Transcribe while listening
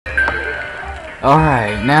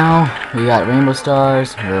Alright, now we got rainbow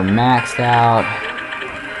stars. We're maxed out.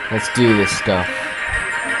 Let's do this stuff.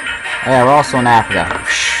 Oh yeah, we're also in Africa.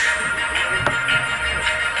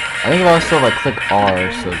 I think if I was still like click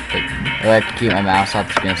R, so like I have to keep my mouse off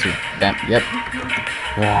the screen. So bam, yep.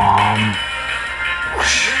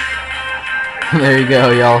 There you go,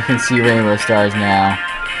 y'all can see rainbow stars now.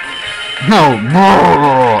 No,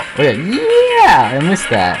 oh yeah, I missed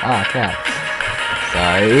that. Oh crap.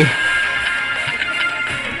 Sorry.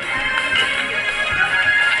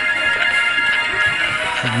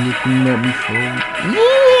 Looking at me for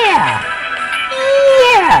yeah,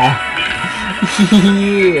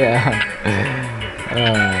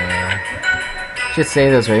 yeah. Should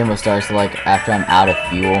save those rainbow stars to like after I'm out of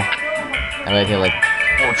fuel. That way I can like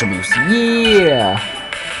ultra boost. Yeah.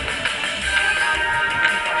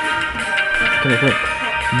 Come here.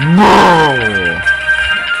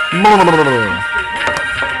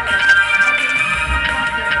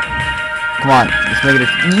 Come on, let's make it a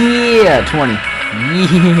yeah 20.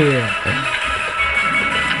 Yeah.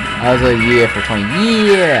 I was like yeah for 20.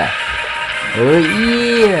 Yeah. Oh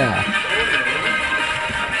yeah.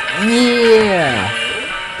 Yeah.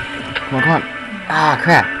 Come on. Ah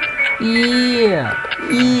crap. Yeah.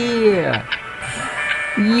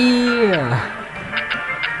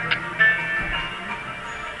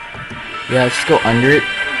 Yeah, let's just go under it.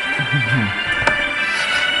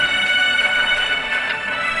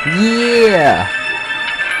 Yeah.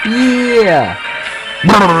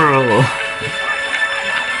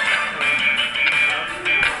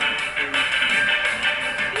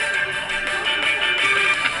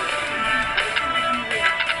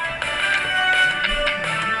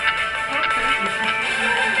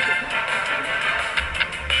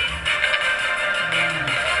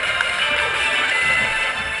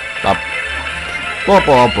 Bop.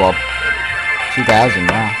 2000,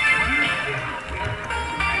 wow.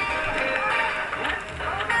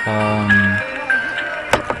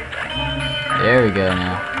 There we go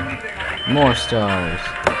now. More stars.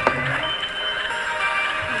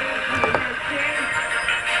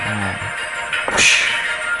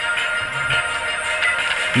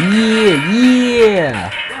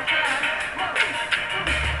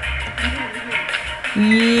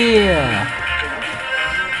 Yeah.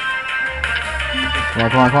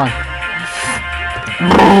 Come on.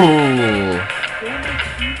 Ooh.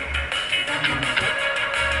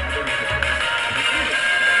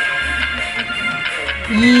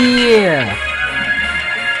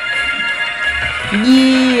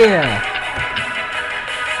 Yeah.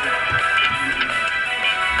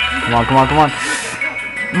 Come on.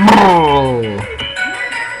 Oh.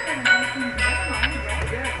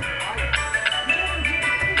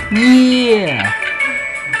 Yeah.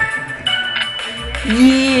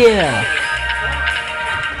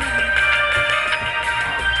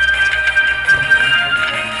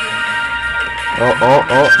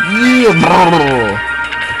 Oh. Yeah, bro.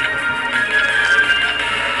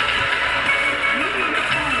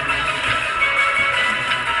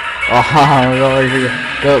 Oh,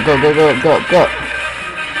 go.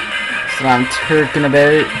 That's what I'm talking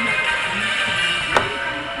about.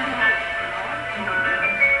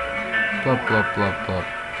 Plop.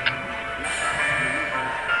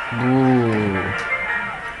 Ooh.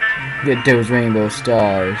 Get those rainbow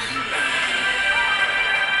stars.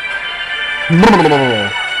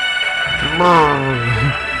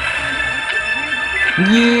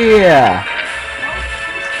 Yeah.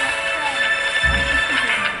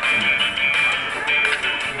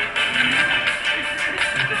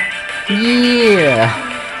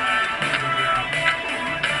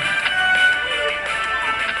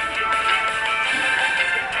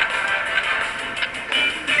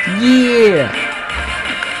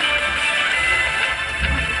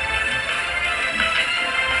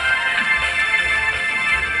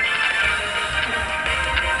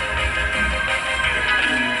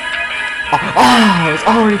 Oh, it's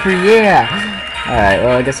already for yeah. Alright,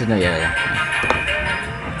 well I guess there's no yeah.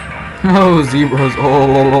 Oh, zebras.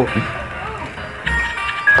 Oh.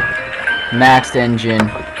 Maxed engine.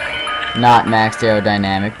 Not maxed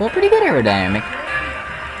aerodynamic, but pretty good aerodynamic.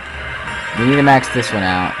 We need to max this one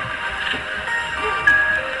out.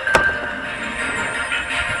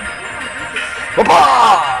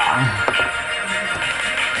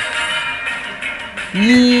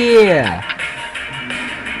 Yeah.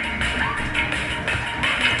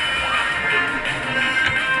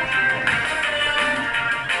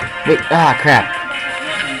 Wait, crap.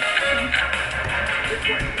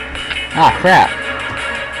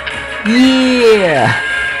 Yeah.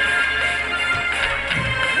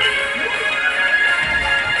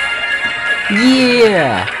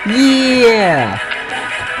 Yeah! Yeah!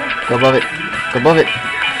 Go above it. Go above it.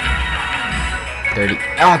 30.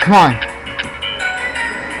 Oh, come on!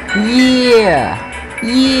 Yeah!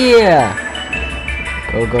 Yeah!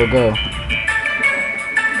 Go, go, go.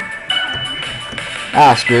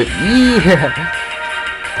 Ah, screw it. Yeah!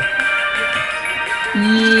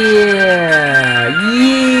 Yeah!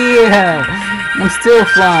 Yeah! I'm still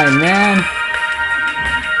flying, man!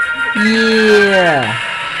 Yeah!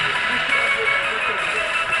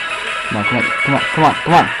 Come on, come on, come on, come on,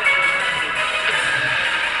 come on!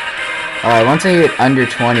 Alright, once I hit under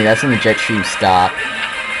 20, that's when the jet streams stop.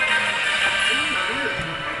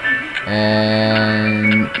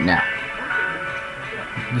 And now.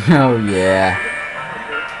 Oh yeah.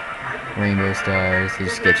 Rainbow stars, they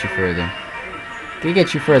just get you further. They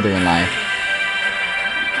get you further in life.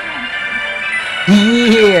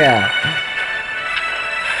 Yeah!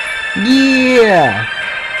 Yeah!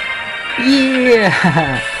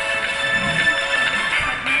 Yeah!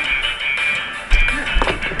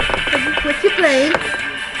 What you playing?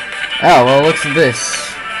 Oh, well, looks at this.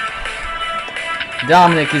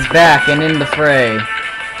 Dominic is back and in the fray.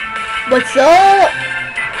 What's up?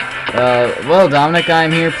 Well, Dominic,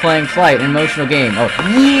 I'm here playing Flight, an emotional game. Oh,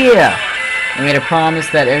 yeah! I made a promise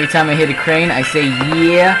that every time I hit a crane, I say,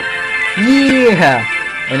 yeah, yeah!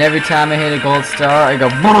 And every time I hit a gold star, I go,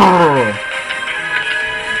 brrr!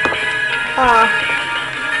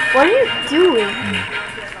 What are you doing?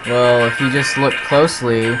 Well, if you just look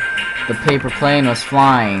closely, the paper plane was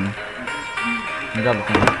flying. Double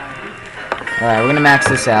plane. Alright, we're gonna max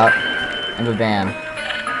this out. And bam.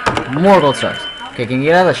 More gold stars. Okay, can you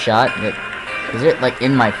get out of the shot? Is it like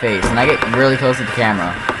in my face? And I get really close to the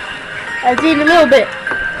camera. I'll see in a little bit.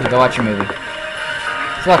 Okay, go watch your movie.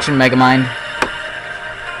 Selection, Megamind.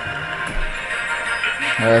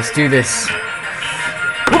 Let's do this.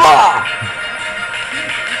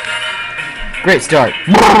 Great start.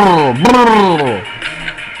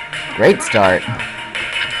 Great start.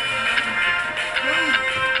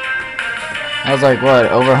 I was like, what,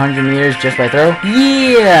 over 100 meters just by throw?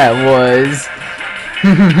 Yeah, it was.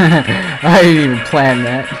 I didn't even plan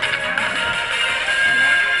that.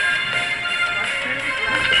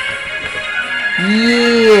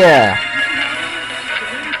 Yeah.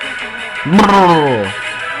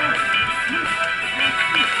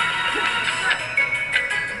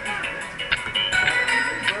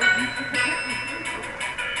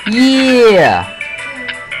 Yeah.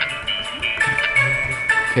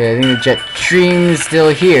 Okay, I think the jet stream is still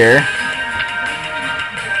here.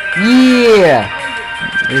 Yeah.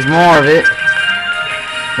 There's more of it.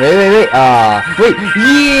 Wait, wait, wait. Wait.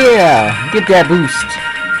 Yeah. Get that boost.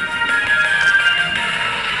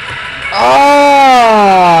 Oh.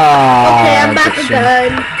 Okay, I'm back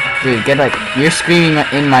again. Dude, get like, you're screaming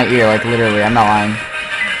in my ear, like literally. I'm not lying.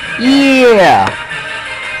 Yeah.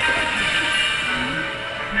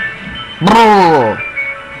 Bro.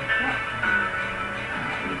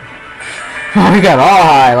 We got all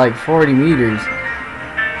high, like 40 meters.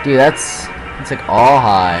 Dude, it's like all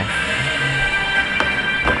high.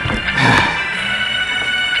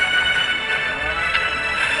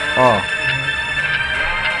 Oh.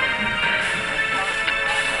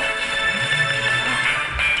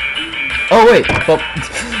 Oh wait, but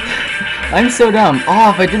I'm so dumb.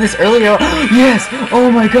 Oh, if I did this earlier, yes! Oh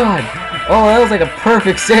my god! Oh, that was like a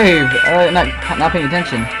perfect save. Not paying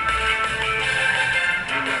attention.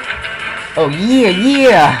 Oh yeah,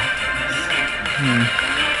 yeah.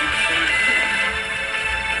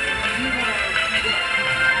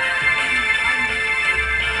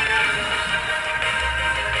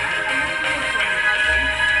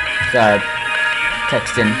 Sorry,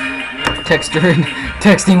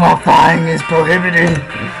 texting while flying is prohibited.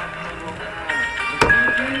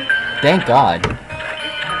 Thank God,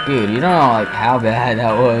 dude. You don't know like how bad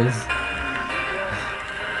that was.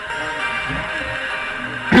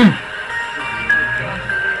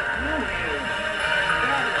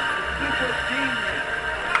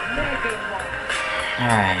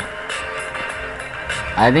 Alright.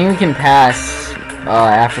 I think we can pass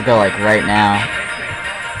Africa like right now.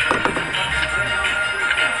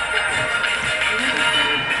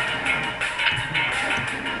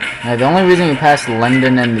 The only reason we passed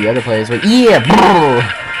London and the other place was the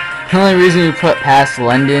only reason we put past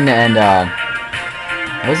London and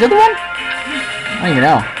what was the other one? I don't even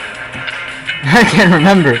know. I can't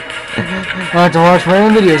remember. I'll have to watch my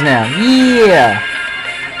own videos now. Yeah.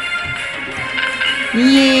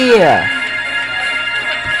 Yeah!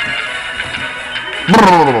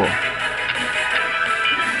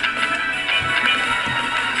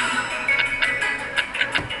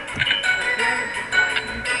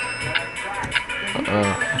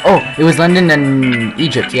 Oh, it was London and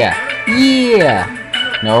Egypt, yeah. Yeah!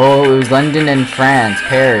 No, it was London and France,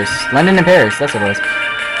 Paris. London and Paris, that's what it was.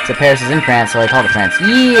 So Paris is in France, so I called it France.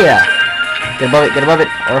 Yeah! Get above it,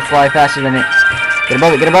 or fly faster than it. Get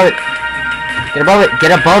above it, get above it! Get above it,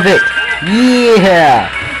 get above it! Yeah!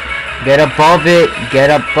 Get above it, get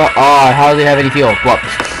above. Oh, how does it have any fuel? Well,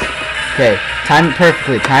 okay, time it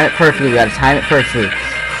perfectly, we gotta time it perfectly.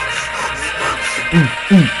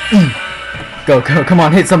 Go, come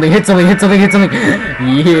on, hit something. Yeah,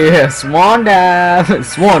 swan dive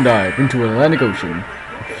into Atlantic Ocean.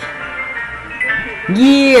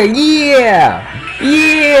 Yeah.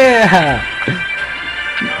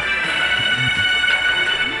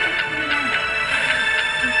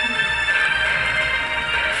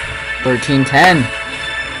 13:10.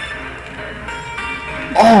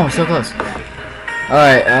 Oh, so close.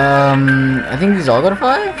 Alright, I think these all go to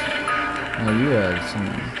 5? Oh, you have some.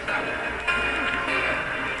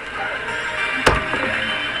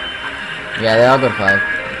 Yeah, they all go to 5.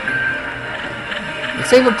 Let's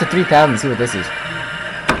save up to 3,000 and see what this is.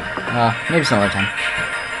 Maybe some other time.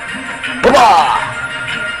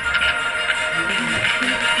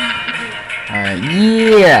 Alright,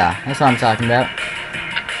 yeah! That's what I'm talking about.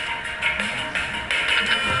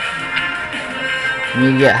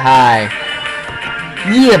 You get high.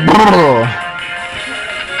 Yeah, bro!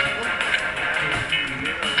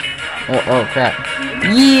 Oh, crap.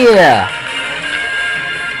 Yeah!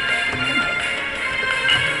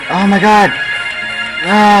 Oh my god!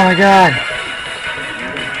 No.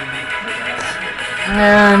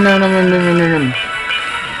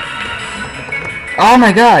 Oh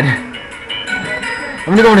my god! I'm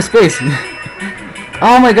gonna go into space.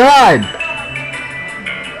 Oh my god!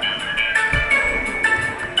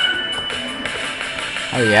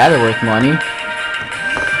 Oh yeah, they're worth money.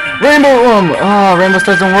 Rainbow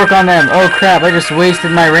stars don't work on them. Oh crap, I just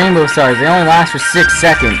wasted my rainbow stars. They only last for 6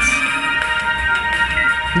 seconds.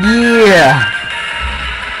 Yeah!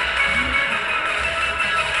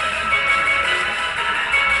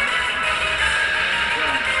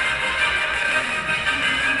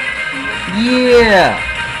 Yeah!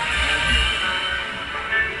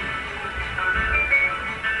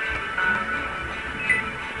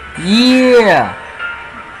 Yeah!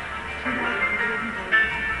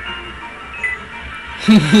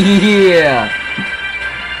 Yeah!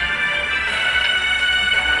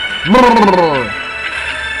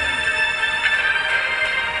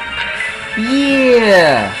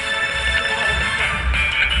 Yeah!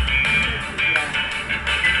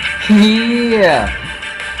 Yeah!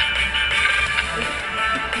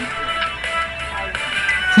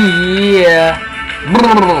 Yeah!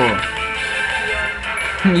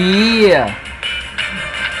 Yeah!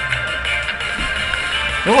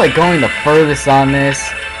 We're like going the furthest on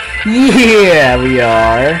this. Yeah, we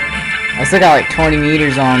are. I still got like 20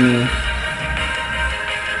 meters on me.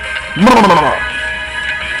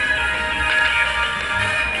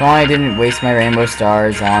 If only I didn't waste my rainbow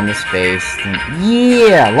stars on the space.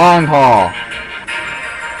 Yeah, long haul.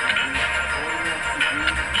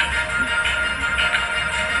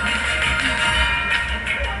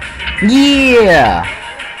 Yeah!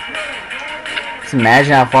 Just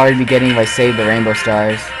imagine how far I'd be getting if I saved the rainbow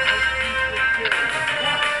stars.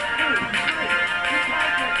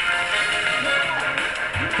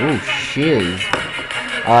 Ooh, shiz.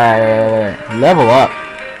 Alright, level up.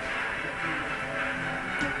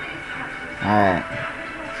 Alright.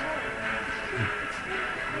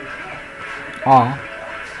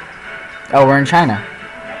 Oh, we're in China.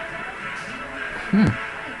 I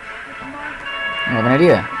have an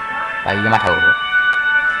idea.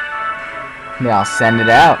 Yeah, I'll send it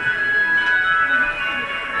out.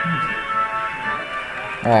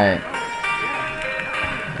 Alright.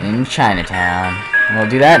 In Chinatown. We'll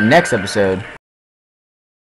do that next episode.